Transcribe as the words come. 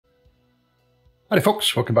Hi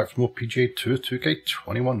folks, welcome back for more PGA Tour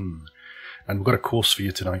 2K21. And we've got a course for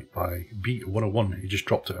you tonight by B101. He just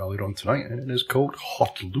dropped it earlier on tonight and it is called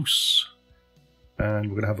Hauteluce. And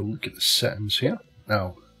we're going to have a look at the settings here.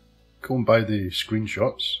 Now, going by the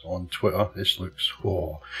screenshots on Twitter, this looks,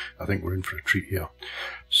 I think we're in for a treat here.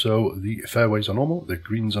 So the fairways are normal, the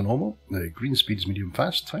greens are normal, the green speed is medium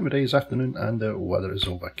fast, time of day is afternoon, and the weather is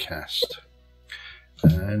overcast.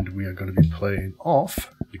 And we are going to be playing off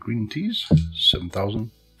the green tees,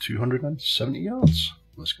 7,270 yards.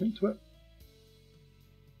 Let's get into it.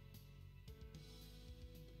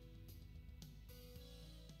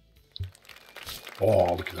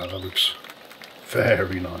 Oh, look at that, that looks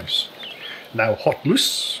very nice. Now,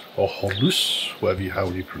 Hauteluce, or Hauteluce, how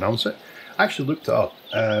you pronounce it, I actually looked it up,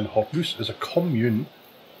 and Hauteluce is a commune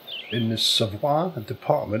in the Savoie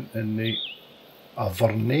department in the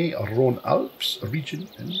Auvergne-Rhône-Alpes region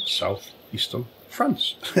in southeastern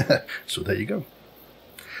France. So there you go.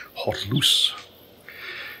 Hauteluce.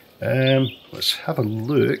 Let's have a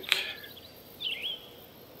look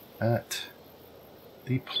at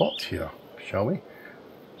the plot here, shall we?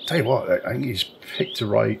 Tell you what, I think he's picked the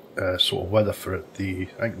right sort of weather for it. I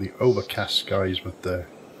think the overcast skies with the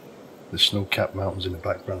snow-capped mountains in the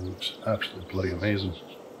background looks absolutely bloody amazing.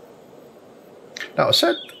 Now, I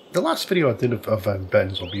said the last video I did of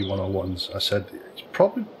Ben's or B101s, I said it's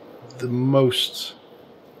probably the most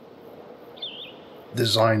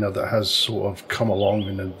designer that has sort of come along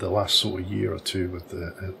in the last sort of year or two with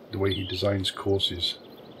the way he designs courses.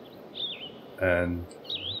 And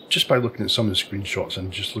just by looking at some of the screenshots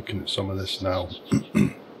and just looking at some of this now,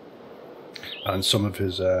 and some of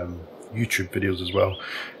his YouTube videos as well.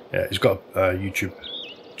 Yeah, he's got a YouTube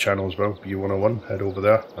channel as well, B101, head over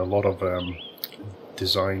there. A lot of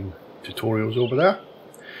design tutorials over there.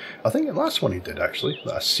 I think the last one he did actually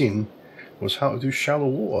that I seen was how to do shallow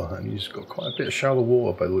water, and he's got quite a bit of shallow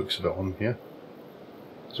water by the looks of it on here.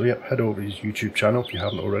 So yeah, head over to his YouTube channel if you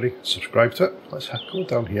haven't already. Subscribe to it. Let's go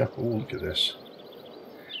down here. Oh, look at this.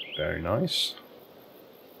 Very nice.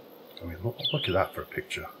 I mean, look at that for a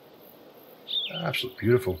picture. Absolutely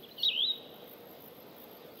beautiful.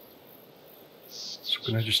 So we're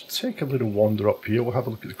going to just take a little wander up here. We'll have a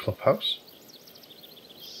look at the clubhouse.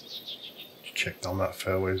 Check down that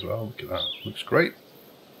fairway as well. Look at that. Looks great.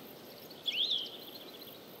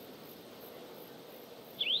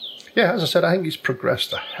 Yeah, as I said, I think he's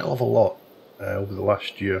progressed a hell of a lot over the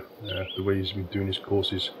last year, the way he's been doing his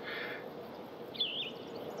courses.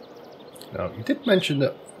 Now, you did mention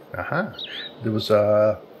that, there was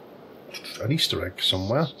an Easter egg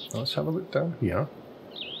somewhere. Let's have a look down here.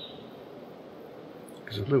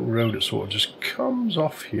 There's a little road that sort of just comes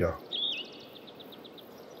off here.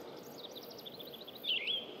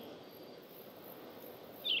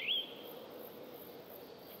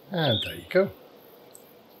 And there you go.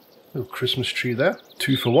 Little Christmas tree there,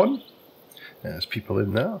 2 for 1. There's people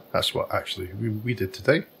in there. That's what actually we did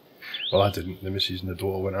today. Well, I didn't. The missus and the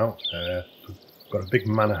daughter went out. We've got a big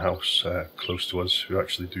manor house close to us who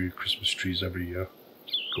actually do Christmas trees every year.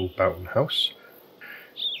 Called Boughton House.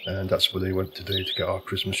 And that's where they went today to get our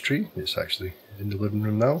Christmas tree. It's actually in the living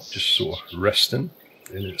room now, just sort of resting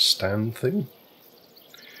in its stand thing.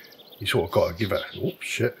 You sort of got to give it, oh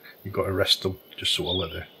shit, you got to rest them, just sort of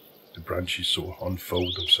let the branches sort of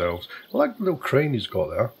unfold themselves. I like the little crane he's got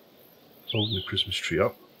there, holding the Christmas tree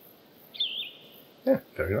up. Yeah,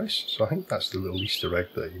 very nice. So I think that's the little Easter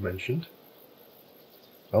egg that you mentioned.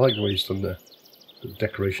 I like the way he's done the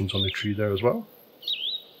decorations on the tree there as well.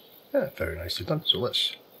 Yeah, very nicely done. So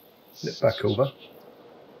let's nip back over.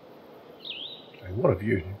 And what a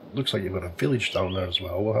view. It looks like you've got a village down there as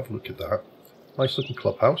well. We'll have a look at that. Nice looking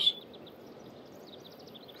clubhouse.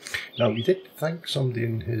 Now, he did thank somebody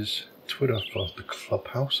in his Twitter for the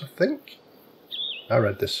clubhouse, I think. I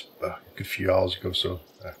read this a good few hours ago, so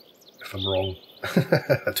if I'm wrong,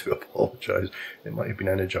 I do apologise. It might have been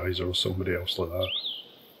Energizer or somebody else like that.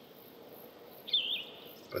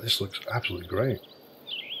 But this looks absolutely great.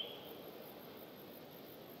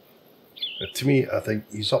 To me, I think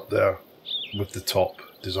he's up there with the top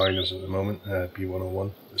designers at the moment,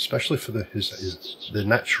 B101, especially for the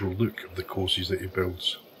natural look of the courses that he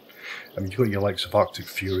builds. I mean, you've got your likes of Arctic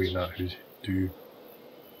Fury and that who do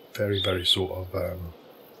very, very sort of, I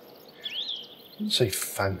wouldn't say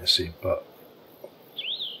fantasy, but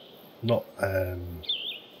not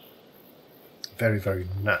very, very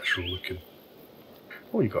natural looking.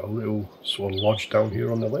 Oh, you've got a little sort of lodge down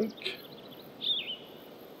here on the lake.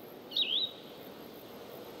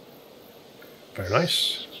 Very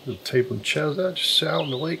nice. Little table and chairs there, just sit out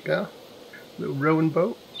on the lake there. Little rowing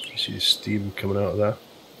boat. You see the steam coming out of there.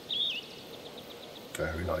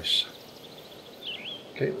 Very nice.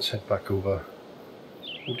 Okay, let's head back over.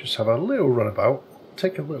 We'll just have a little runabout,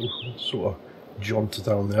 take a little sort of jaunt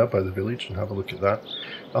down there by the village and have a look at that.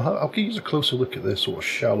 I'll give you a closer look at the sort of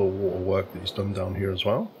shallow water work that he's done down here as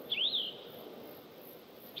well.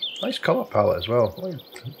 Nice colour palette as well,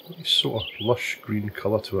 nice sort of lush green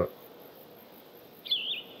colour to it.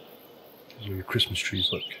 That's where your Christmas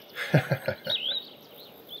trees look.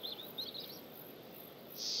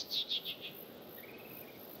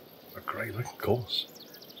 A great looking course.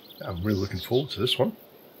 I'm really looking forward to this one.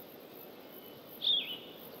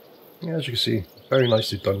 Yeah, as you can see, very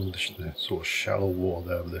nicely done with the sort of shallow water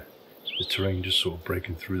there, with the terrain just sort of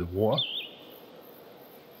breaking through the water.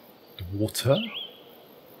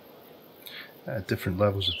 Different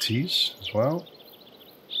levels of tees as well.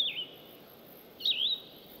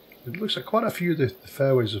 It looks like quite a few of the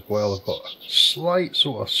fairways as well have got a slight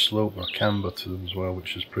sort of slope or camber to them as well,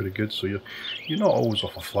 which is pretty good. So you're not always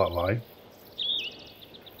off a flat line.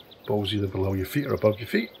 Ball's either below your feet or above your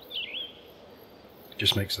feet. It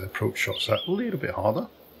just makes the approach shots that little bit harder.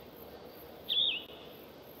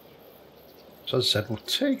 So as I said, we'll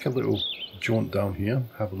take a little jaunt down here,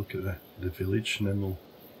 have a look at the village, and then we'll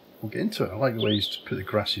get into it. I like the way he's put the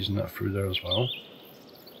grasses and that through there as well.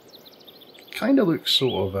 Kind of looks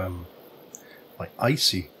sort of like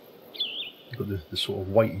icy. You've got the sort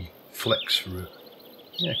of whitey flecks through it.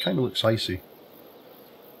 Yeah, it kind of looks icy.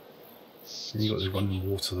 And you've got the running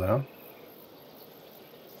water there.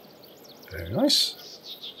 Very nice.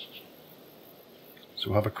 So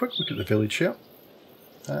we'll have a quick look at the village here,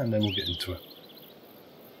 and then we'll get into it.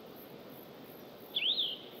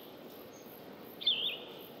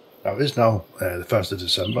 Now it is now the 1st of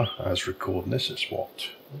December, as recording this. It's what?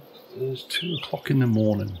 It is 2 o'clock in the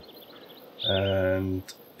morning, and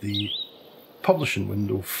the publishing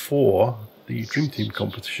window for the Dream Team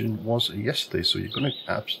competition was yesterday, so you're going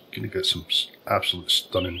to get some absolute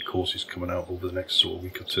stunning courses coming out over the next sort of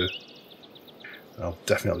week or two. I'll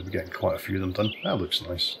definitely be getting quite a few of them done. That looks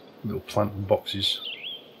nice. Little planting boxes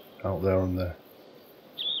out there on the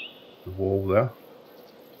wall there.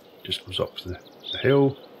 Just goes up to the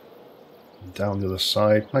hill and down the other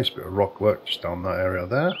side. Nice bit of rock work just down that area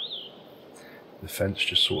there. The fence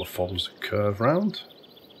just sort of follows the curve round.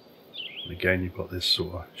 And again, you've got this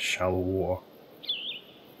sort of shallow water.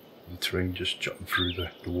 The terrain just jutting through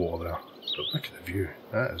the water there. But look at the view.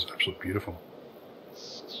 That is absolutely beautiful.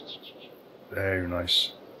 Very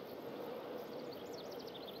nice.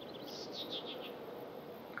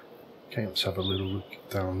 Okay, let's have a little look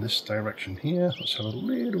down this direction here. Let's have a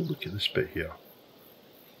little look at this bit here.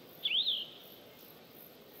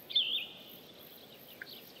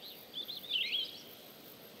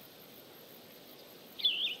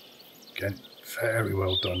 Again, very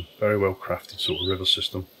well done, very well crafted sort of river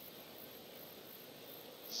system.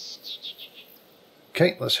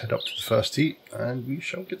 Okay, let's head up to the first tee and we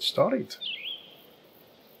shall get started.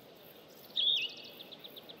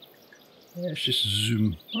 Let's just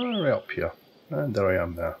zoom right up here, and there I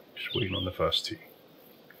am there, just waiting on the first tee.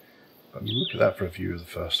 I mean, look at that for a view of the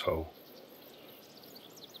first hole.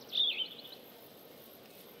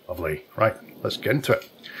 Lovely. Right, let's get into it.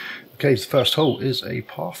 Okay, the first hole is a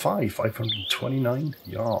par 5, 529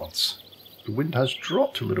 yards. The wind has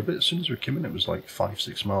dropped a little bit. As soon as we came in, it was like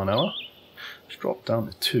 5-6 miles an hour. It's dropped down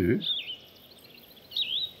to 2.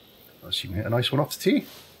 Let's see if we can hit a nice one off the tee.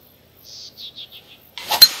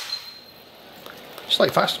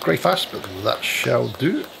 Slight fast, grey fast, but that shall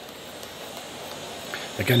do.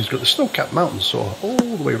 Again, he's got the snow-capped mountains sort of all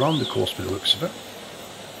the way around the course by the looks of it.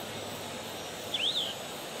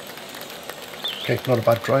 Okay, not a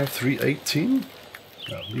bad drive, 318.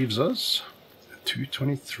 That leaves us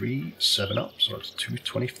 223, 7 up, so that's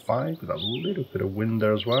 225 with a little bit of wind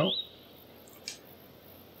there as well.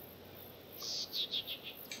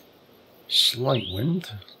 Slight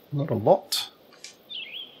wind, not a lot.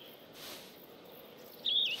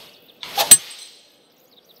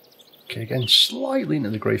 Okay, again, slightly into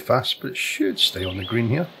the grey fast, but it should stay on the green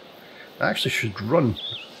here. It actually should run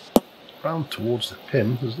round towards the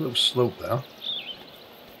pin. There's a little slope there.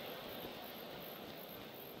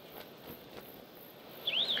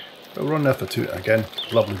 We'll run there for 2. Again,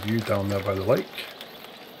 lovely view down there by the lake.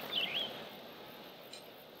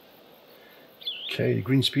 Okay, the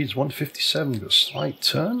green speed's 157. Got a slight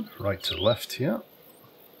turn right to left here.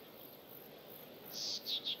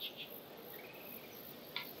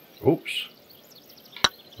 Oops.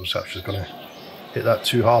 I was actually going to hit that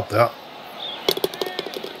too hard there.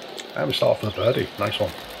 And we start off with a birdie. Nice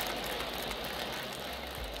one.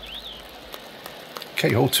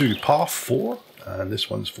 Okay, hole 2, par 4. And this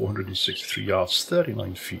one's 463 yards,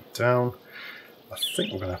 39 feet down. I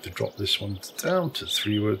think we're going to have to drop this one down to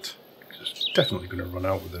 3-wood. It's definitely going to run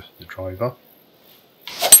out with the driver.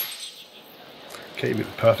 Okay,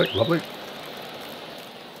 perfect, lovely.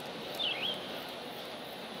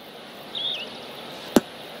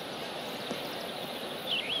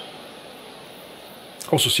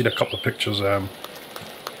 Also seen a couple of pictures a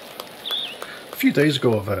few days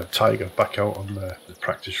ago of a tiger back out on the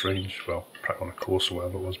practice range, well, on a course or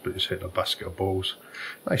whatever it was, but he's hitting a basket of balls.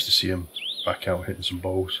 Nice to see him back out hitting some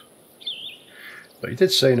balls. But he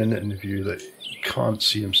did say in an interview that he can't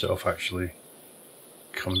see himself actually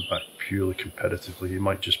coming back purely competitively. He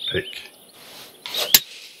might just pick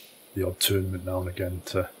the odd tournament now and again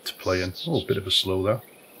to play in. Oh, a bit of a slow there.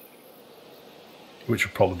 Which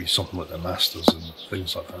would probably be something like the Masters and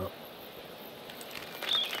things like that.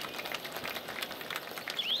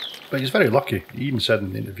 But he's very lucky. He even said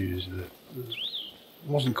in the interviews that it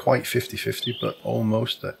wasn't quite 50-50, but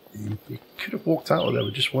almost, that he could have walked out of there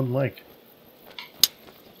with just one leg.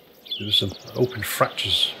 There was some open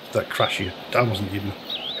fractures that crashing. I wasn't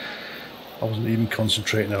even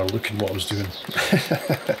concentrating or looking what I was doing.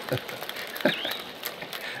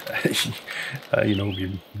 You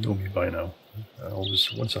know me by now.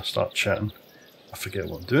 Once I start chatting, I forget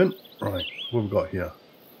what I'm doing. Right, what have we got here?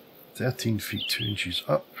 13 feet 2 inches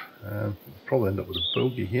up. We'll probably end up with a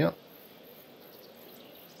bogey here.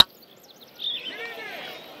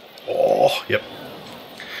 Oh, yep.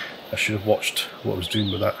 I should have watched what I was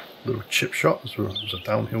doing with that little chip shot. It was a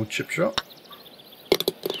downhill chip shot.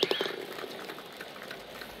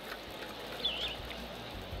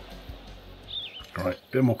 Right,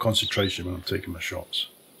 a bit more concentration when I'm taking my shots.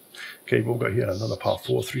 Okay, we've got here another par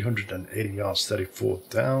 4, 380 yards, 34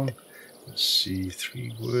 down. Let's see,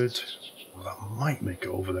 3-wood. Well, that might make it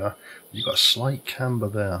over there. You've got a slight camber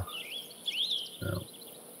there. Now,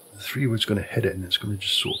 the 3-wood's going to hit it and it's going to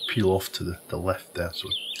just sort of peel off to the left there. So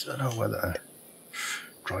I don't know whether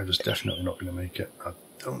driver's definitely not going to make it. I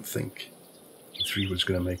don't think the 3-wood's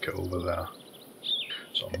going to make it over there.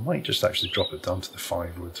 So I might just actually drop it down to the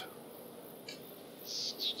 5-wood.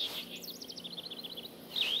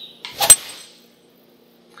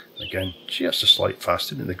 Again, just a slight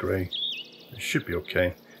fast in the grey. It should be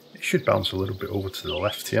okay. It should bounce a little bit over to the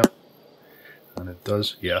left here. And it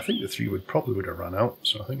does. Yeah, I think the 3-wood probably would have run out.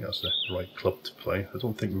 So I think that's the right club to play. I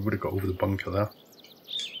don't think we would have got over the bunker there.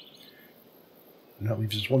 And that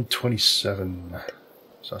leaves us 127.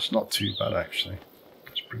 So that's not too bad actually.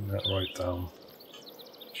 Let's bring that right down.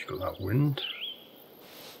 You've got that wind.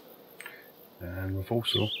 And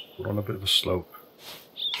we're on a bit of a slope.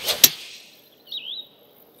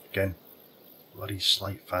 Again, bloody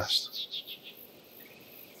slight fast.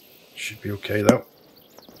 Should be okay though.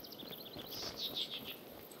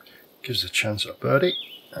 Gives a chance at a birdie,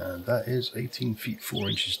 and that is 18 feet 4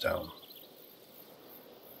 inches down.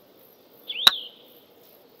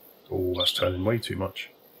 Oh, that's turning way too much.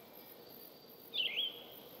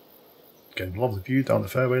 Again, love the view down the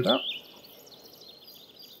fairway there.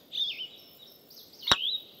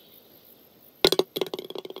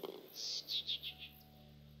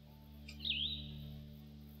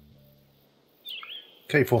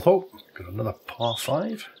 Okay, 4th hole, got another par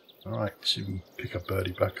 5. Alright, let's see if we can pick a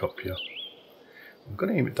birdie back up here. I'm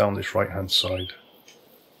going to aim it down this right hand side.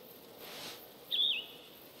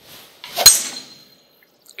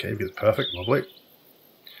 Okay, we get it perfect, lovely.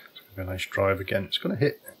 It's going to be a nice drive again. It's going to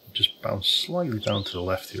hit, just bounce slightly down to the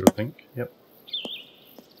left here, I think. Yep.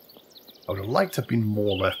 I would have liked to have been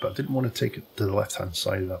more left, but I didn't want to take it to the left hand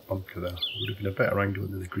side of that bunker there. It would have been a better angle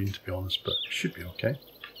into the green, to be honest, but it should be okay.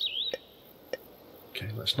 Okay,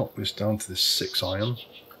 let's knock this down to this 6-iron.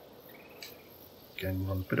 Again,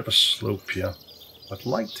 we're on a bit of a slope here. I'd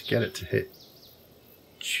like to get it to hit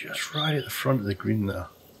just right at the front of the green there.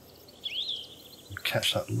 And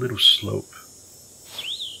catch that little slope.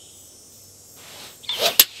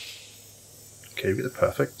 Okay, we get it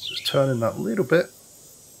perfect. Just turn in that little bit.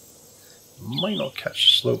 Might not catch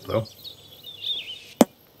the slope though.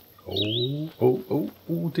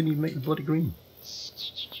 Oh, didn't even make the bloody green.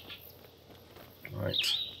 Right.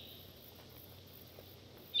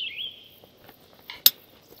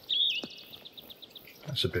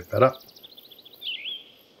 That's a bit better.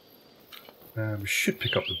 We should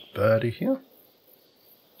pick up the birdie here.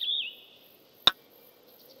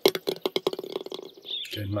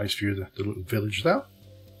 Okay, nice view of the little village there.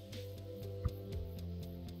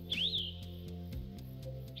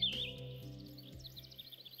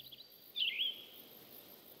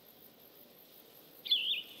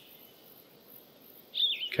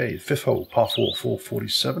 Okay, 5th hole, par 4,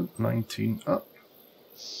 447, 19 up.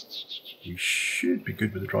 We should be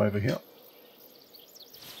good with the driver here.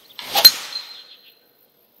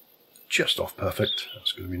 just off perfect.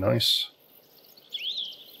 That's going to be nice.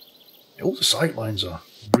 All the sight lines are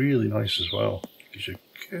really nice as well. Gives you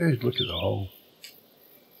a good look at the hole.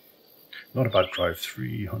 Not a bad drive,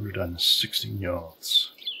 316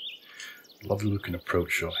 yards. Lovely looking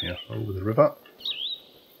approach shot here over the river.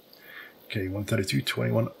 Okay, 132,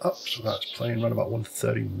 21 up, so that's playing around about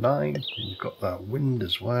 139. And you've got that wind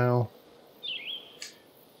as well.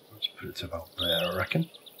 Let's put it to about there, I reckon.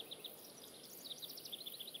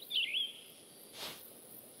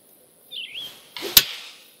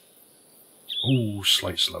 Ooh,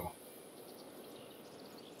 slight slow.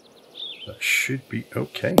 That should be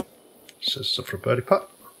okay. Says so for a birdie putt.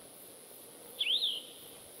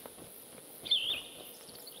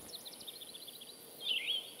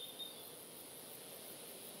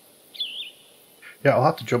 Yeah, I'll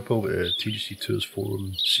have to jump over to TGC Tours forum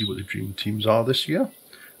and see what the dream teams are this year.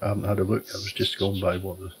 I haven't had a look. I was just going by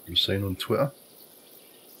what they were saying on Twitter.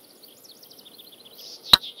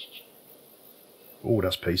 Oh,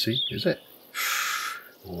 that's pacey, is it?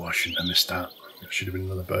 Oh, I shouldn't have missed that. It should have been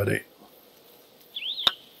another birdie.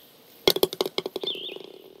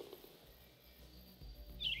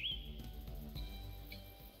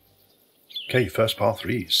 Okay, first par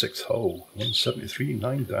 3, 6th hole, 173,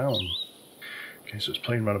 9 down. Okay, so it's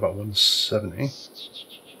playing around about 170.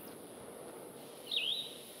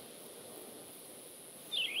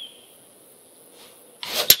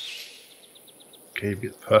 Okay, you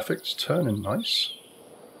get the perfect, it's turning nice.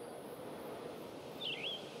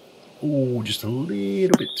 Oh, just a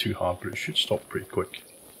little bit too hard, but it should stop pretty quick.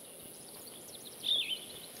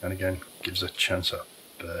 And again, gives a chance at a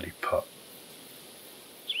birdie putt.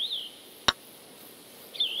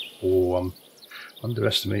 Oh, I'm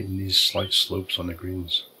underestimating these slight slopes on the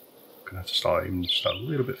greens. Gonna have to start even just a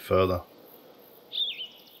little bit further.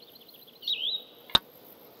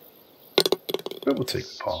 But we'll take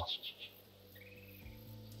the par.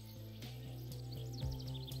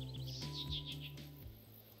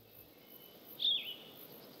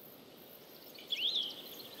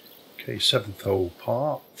 Okay, 7th hole,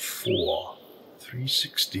 par 4,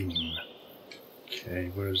 316.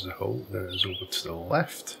 Okay, where's the hole? There it is over to the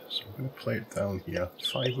left. So I'm going to play it down here.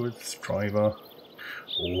 5-wood driver.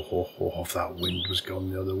 Oh, if that wind was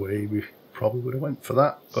gone the other way, we probably would have went for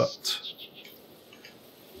that, but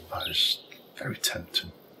that is very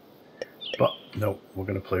tempting. But no, we're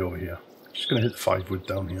going to play over here. Just going to hit the 5-wood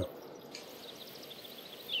down here.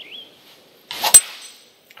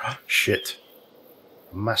 Shit.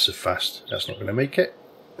 Massive fast. That's not going to make it.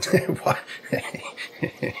 Why?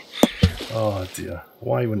 Oh dear.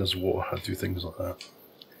 Why when there's water I do things like that?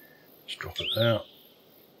 Just drop it there.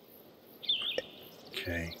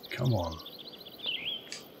 Okay, come on.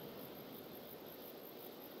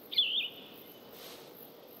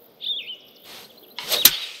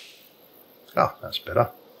 Ah, that's better.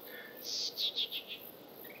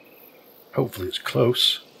 Hopefully it's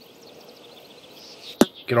close.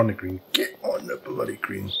 Get on the green. Get on the bloody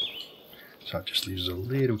green. So that just leaves a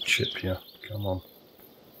little chip here. Come on.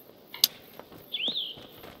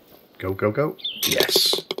 Go, go, go.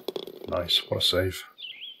 Yes. Nice. What a save.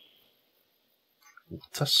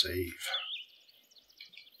 What a save.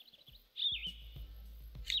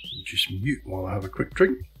 Just mute while I have a quick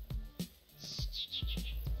drink.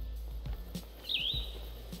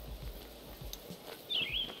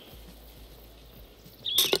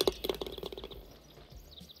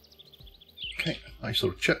 Okay, nice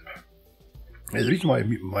little chip. Yeah, the reason why I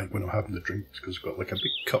mute my mic when I'm having the drink is because I've got like a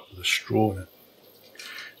big cup with a straw in it.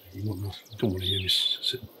 You don't want to hear me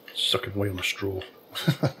sitting sucking away on a straw.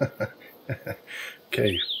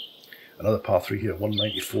 Okay, another par 3 here,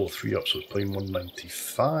 194, 3 up, so it's playing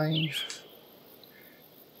 195.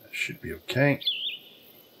 That should be okay.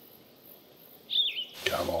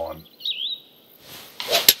 Come on.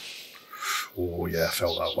 Oh yeah, I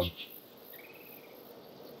felt that one.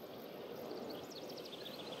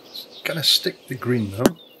 It's gonna stick the green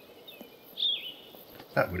though.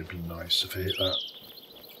 That would have been nice if I hit that.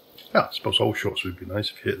 Yeah, I suppose all shots would be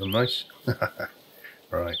nice if you hit them nice.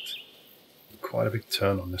 Right. Quite a big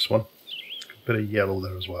turn on this one. A bit of yellow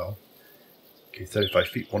there as well. Okay, 35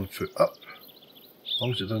 feet, 1 foot up. As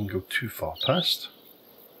long as it doesn't go too far past.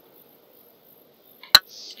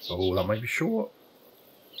 Oh, that might be short.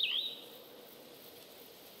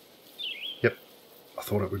 Yep, I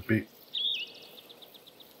thought it would be.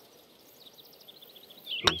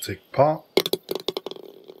 So we'll take par.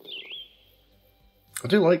 I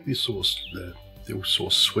do like these sorts, the old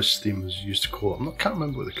sort of Swiss theme as you used to call it. I can't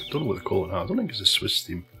remember what they, don't know what they call it now. I don't think it's a Swiss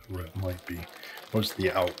theme, or it might be. Or it's the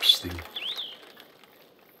Alps theme.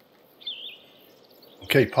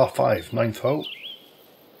 Okay, par 5, 9th hole.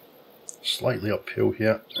 slightly uphill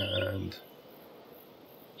here, and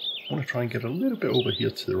I want to try and get a little bit over here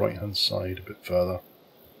to the right hand side a bit further.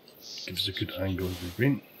 Gives a good angle of the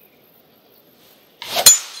green.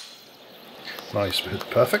 Nice, hit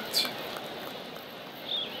perfect.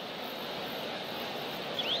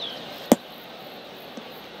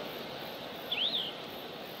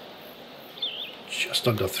 Just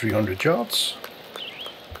under 300 yards.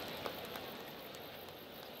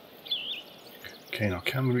 Okay, now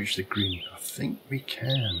can we reach the green? I think we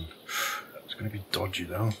can. It's going to be dodgy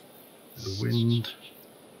though. The wind.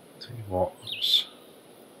 Tell you what.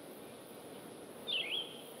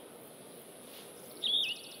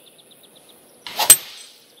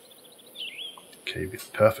 Okay,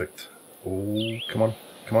 perfect. Oh, come on,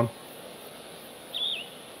 come on.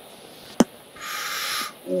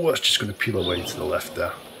 Oh, that's just going to peel away to the left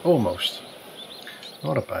there. Almost.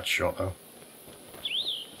 Not a bad shot though.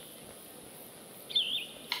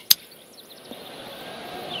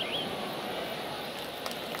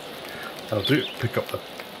 That'll do. Pick up the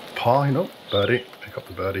par, you know, birdie. Pick up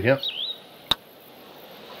the birdie here.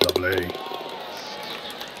 Lovely.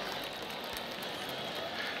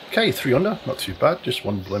 Okay, 3 under. Not too bad. Just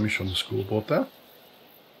one blemish on the scoreboard there.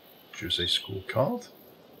 Choose a scorecard.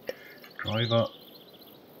 Driver.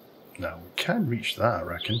 Now, we can reach that, I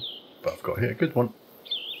reckon. But I've got to hit a good one.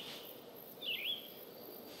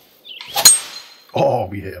 Oh,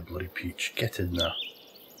 we hit a bloody peach. Get in there.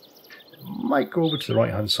 Might go over to the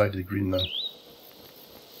right hand side of the green though.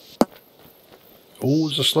 Oh,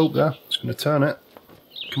 there's a slope there. It's going to turn it.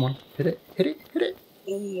 Come on, hit it, hit it, hit it.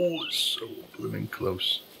 Oh, it's so blooming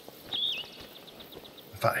close.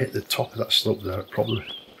 If that hit the top of that slope there, it probably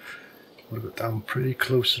would have got down pretty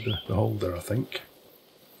close to the hole there, I think.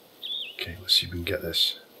 Okay, let's see if we can get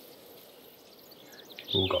this.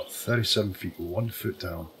 We've got 37 feet, 1 foot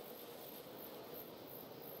down.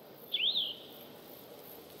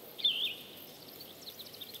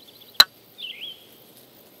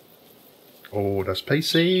 Oh, that's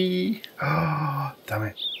pacey. Ah, damn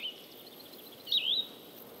it.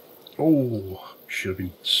 Oh, should have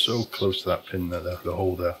been so close to that pin there, the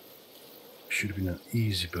hole there. Should have been an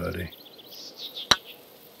easy birdie.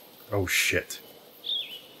 Oh, shit.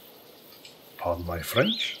 Pardon my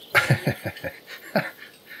French.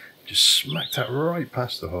 Just smacked that right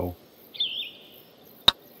past the hole.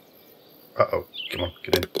 Uh-oh, come on,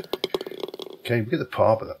 get in. Okay, we get the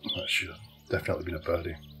par, but that should have definitely been a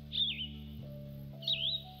birdie.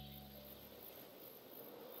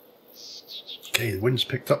 Okay, the wind's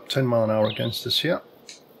picked up 10 mile an hour against us here.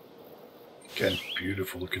 Again,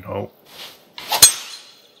 beautiful looking hole.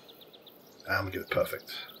 And we get it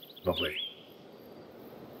perfect. Lovely.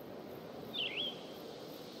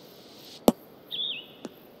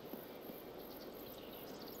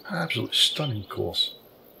 Absolutely stunning course.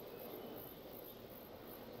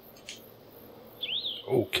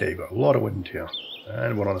 Okay, got a lot of wind here.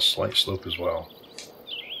 And one on a slight slope as well.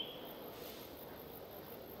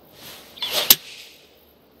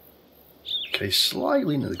 Okay,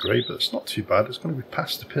 slightly into the grey, but it's not too bad. It's going to be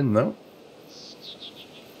past the pin though.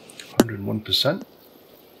 101%.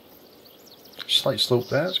 Slight slope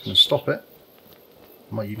there, it's going to stop it.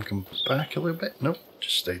 Might even come back a little bit. Nope,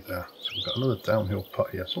 just stayed there. So we've got another downhill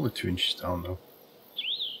putt here. It's only 2 inches down though.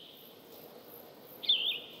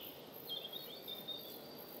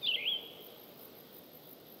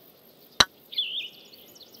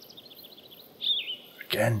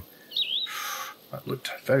 Again. That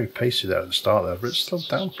looked very pacey there at the start there, but it slowed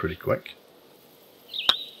down pretty quick.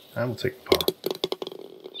 And we'll take the par.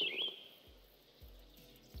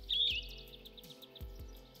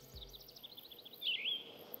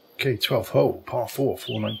 Okay, 12th hole, par 4,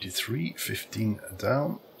 493, 15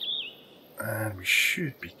 down. And we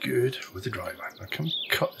should be good with the driver. Now, can we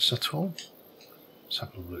cut this at all? Let's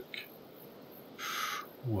have a look.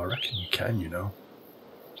 Oh, I reckon you can, you know.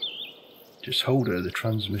 Just hold it at the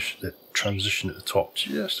transition at the top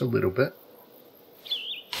just a little bit.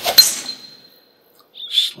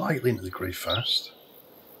 Slightly into the grey fast.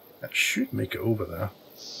 That should make it over there.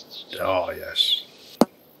 Oh yes.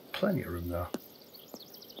 Plenty of room there.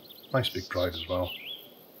 Nice big drive as well.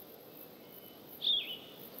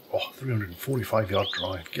 Oh, 345 yard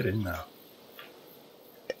drive. Get in there.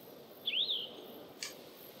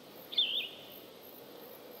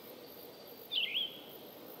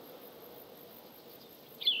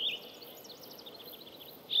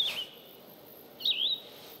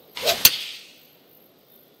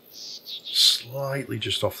 Slightly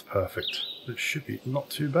just off the perfect. It should be not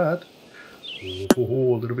too bad.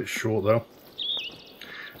 Oh, a little bit short though.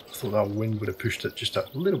 I thought that wind would have pushed it just a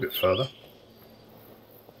little bit further.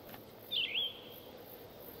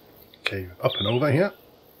 Okay, up and over here.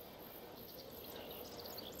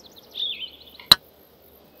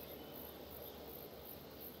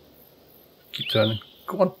 Keep turning.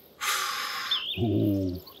 Go on.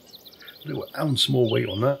 Ooh. A little ounce more weight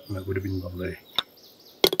on that, and that would have been lovely.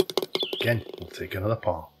 Again, we'll take another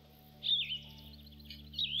par.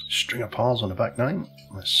 String of pars on the back nine.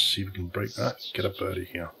 Let's see if we can break that. Get a birdie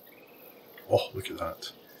here. Oh, look at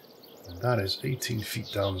that. And that is 18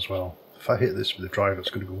 feet down as well. If I hit this with a driver,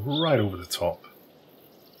 it's going to go right over the top.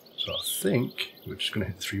 So I think we're just going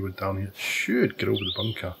to hit 3-wood down here. Should get over the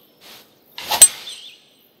bunker.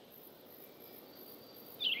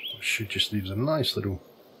 Should just leave a nice little...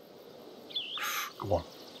 Go on.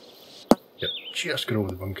 Yep, just get over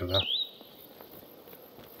the bunker there.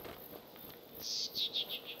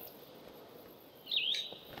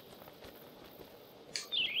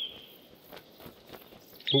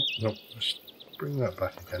 Oh, no, let's bring that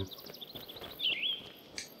back again.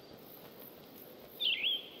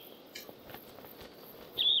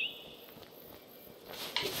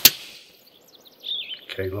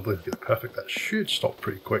 Okay, lovely, get perfect. That should stop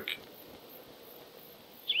pretty quick.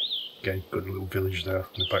 Again, good little village there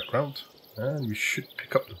in the background. And we should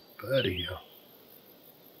pick up the birdie here.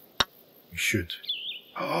 We should.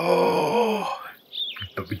 Oh!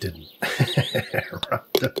 But we didn't.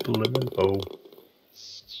 Right the blooming hole.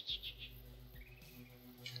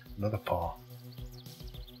 Another par.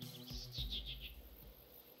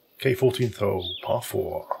 Okay, 14th hole, par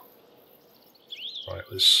 4. Right,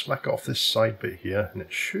 let's smack off this side bit here, and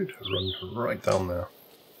it should run right down there.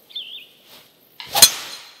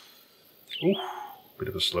 Ooh, bit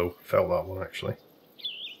of a slow. Felt that one actually.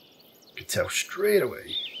 Could tell straight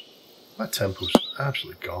away. My tempo's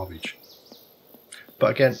absolute garbage.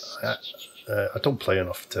 But again, I don't play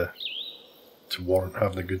enough to warrant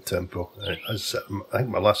having a good tempo. As I said, I think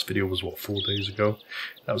my last video was, what, 4 days ago?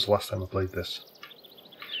 That was the last time I played this.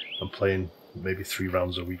 I'm playing maybe 3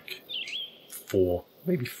 rounds a week. 4,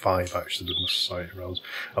 maybe 5 actually with my society rounds.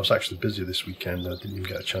 I was actually busy this weekend. I didn't even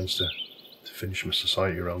get a chance to finish my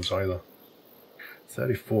society rounds either.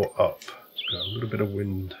 34 up. Got a little bit of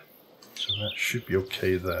wind, so that should be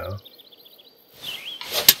okay there.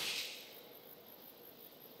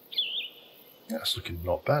 Yeah, it's looking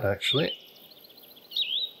not bad actually.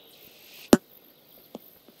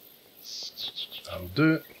 That'll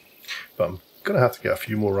do it. But I'm going to have to get a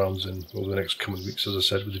few more rounds in over the next coming weeks, as I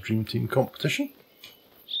said, with the Dream Team competition.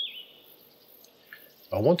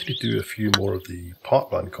 I wanted to do a few more of the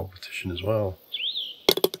Parkland competition as well.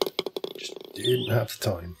 Just didn't have the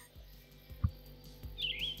time.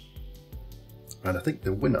 And I think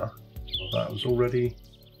the winner of that was already...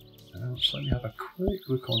 just let me have a quick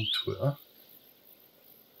look on Twitter.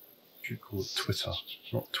 Should call it Twitter,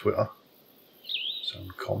 not Twitter.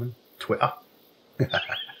 Sound common. Twitter.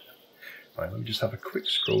 Right, let me just have a quick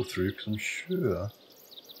scroll through, because I'm sure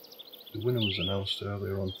the winner was announced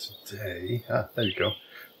earlier on today. Ah, there we go.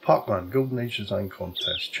 Parkland Golden Age Design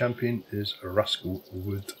Contest. Champion is Rascal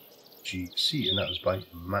Wood GC, and that was by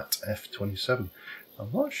Matt F27.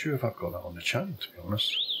 I'm not sure if I've got that on the channel, to be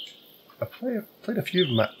honest. I played a few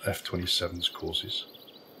of Matt F27's courses.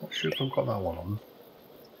 Not sure if I've got that one on.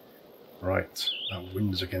 Right, that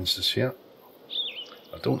wind's against us here.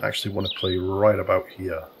 I don't actually want to play right about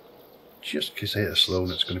here, just in case I hit a slow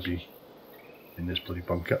and it's going to be in this bloody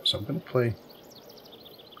bunker. So I'm going to play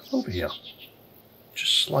over here,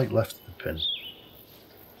 just slight left of the pin.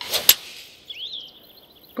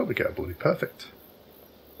 Probably get a bloody perfect.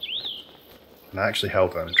 And I actually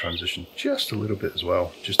held down in transition just a little bit as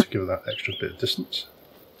well, just to give it that extra bit of distance.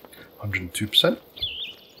 102%.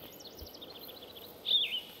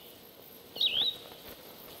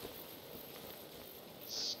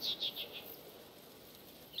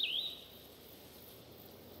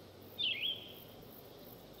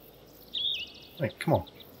 Right, come on.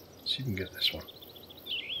 See if we can get this one.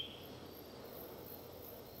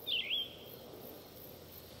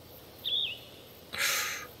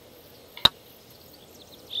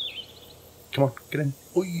 Come on, get in.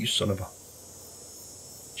 Oh, you son of a...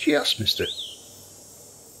 Just missed it.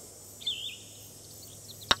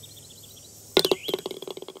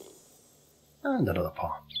 And another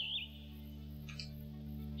par.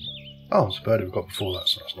 Oh, it's a birdie we got before that,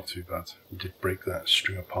 so that's not too bad. We did break that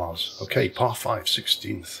string of pars. Okay, par 5,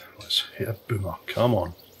 16th. Let's hit a boomer. Come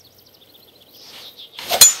on.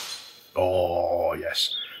 Oh,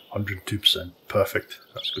 yes. 102%. Perfect.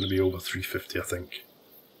 That's going to be over 350, I think.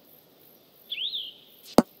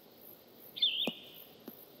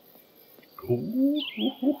 Ooh,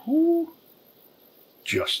 ooh, ooh, ooh.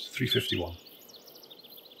 Just 351.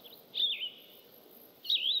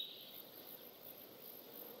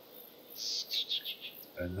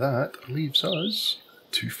 And that leaves us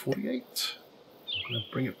 248. I'm going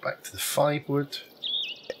to bring it back to the 5 wood.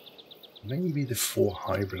 Maybe the 4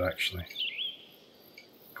 hybrid actually.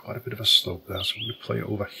 Quite a bit of a slope there, so I'm going to play it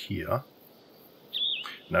over here.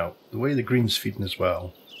 Now, the way the green's feeding as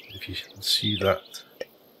well, if you can see that,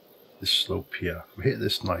 this slope here, if we hit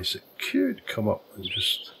this nice, it could come up and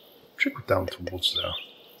just trickle down towards there.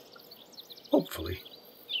 Hopefully.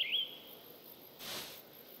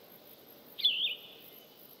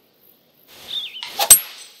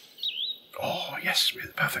 Oh, yes, we hit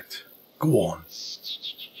it perfect. Go on.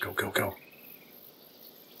 Go, go, go.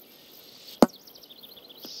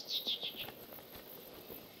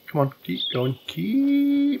 Come on, keep going,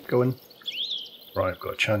 keep going. Right, I've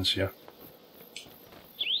got a chance here.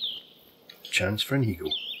 Chance for an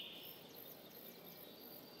eagle.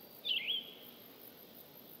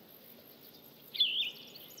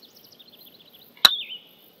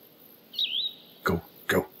 Go,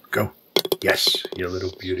 go, go. Yes, you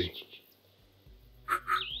little beauty.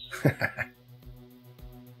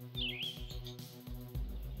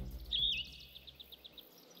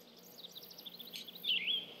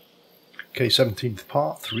 Okay, 17th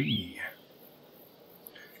part 3.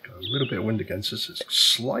 Got a little bit of wind against us. It's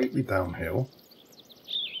slightly downhill.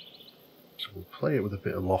 So we'll play it with a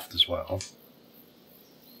bit of loft as well.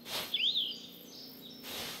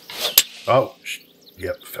 Oh,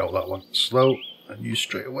 yep, felt that one. Slow, and you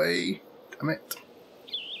straight away. Damn it.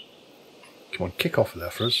 Come on, kick off of there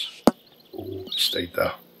for us. Oh, it stayed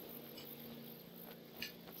there.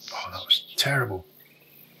 Oh, that was terrible.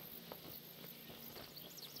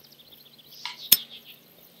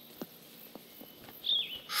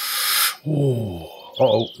 Oh,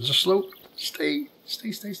 uh-oh, there's a slope. Stay,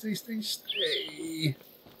 stay, stay, stay, stay, stay.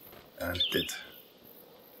 And it did.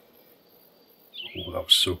 Oh, that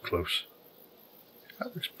was so close.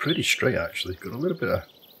 That looks pretty straight actually. Got a little bit of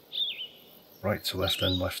right to left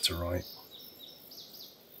and left to right.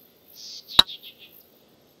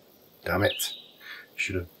 Damn it.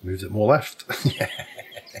 Should have moved it more left. Yeah.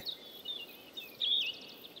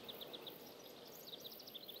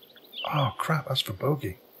 Oh crap, that's for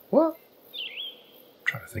bogey. What?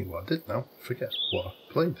 I'm trying to think what I did now. Forget what I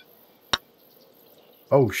played.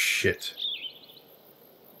 Oh shit.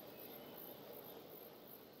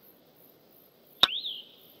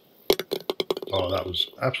 Oh, that was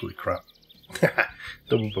absolutely crap.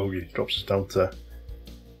 Double bogey drops us down to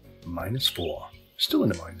 -4. Still in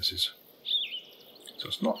the minuses. So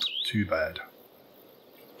it's not too bad.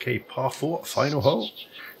 Okay, par 4, final hole.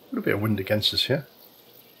 A little bit of wind against us here.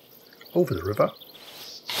 Over the river.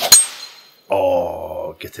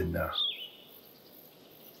 Oh, get in there.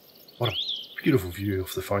 What a beautiful view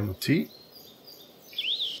of the final tee.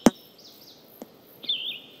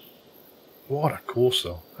 What a course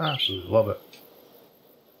though. Absolutely love it.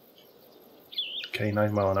 Okay,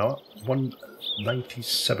 9 mile an hour.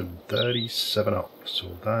 197, 37 up.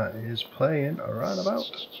 So that is playing around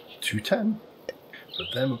about 210.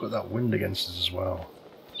 But then we've got that wind against us as well.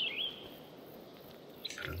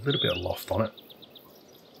 Got a little bit of loft on it.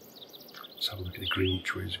 Let's have a look at the green.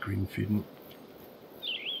 Which way is green feeding?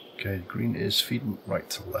 Okay, green is feeding right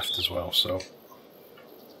to left as well, so.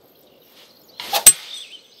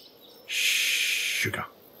 Sugar.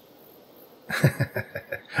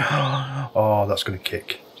 Oh, that's going to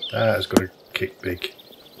kick. That is going to kick big.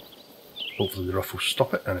 Hopefully the rough will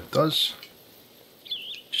stop it, and it does.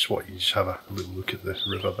 Just what you just have a little look at the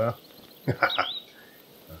river there.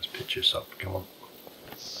 Let's pitch this up, come on.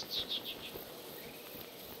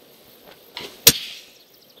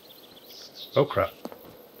 Oh crap.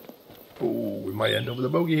 Oh, we might end up with a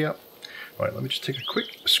bogey here. Right, let me just take a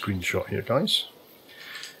quick screenshot here, guys.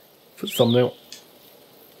 For the thumbnail.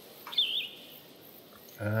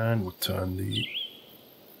 And we'll turn the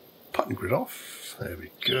pattern grid off. There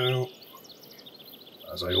we go.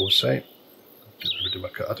 As I always say, get rid of my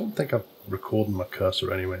cursor. I don't think I'm recording my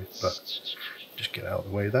cursor anyway, but just get out of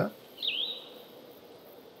the way there.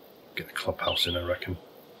 Get the clubhouse in, I reckon.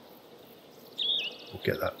 We'll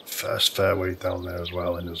get that first fairway down there as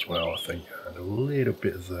well, I think, and a little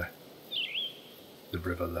bit of the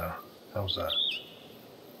river there. How's that?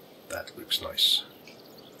 That looks nice.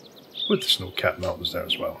 With the snow-capped mountains there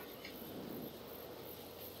as well.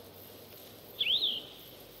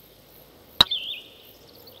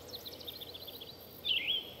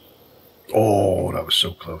 Oh, that was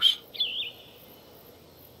so close.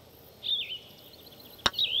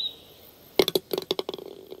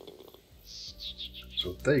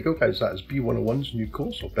 So there you go, guys. That is B101's new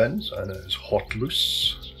course, or Ben's, and it is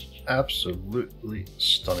Hauteluce. Absolutely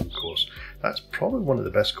stunning course. That's probably one of the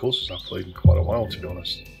best courses I've played in quite a while, to be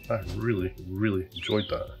honest. I really, really enjoyed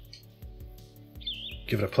that.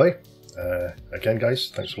 Give it a play. Again,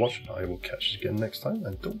 guys, thanks for watching. I will catch you again next time,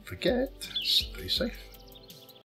 and don't forget, stay safe.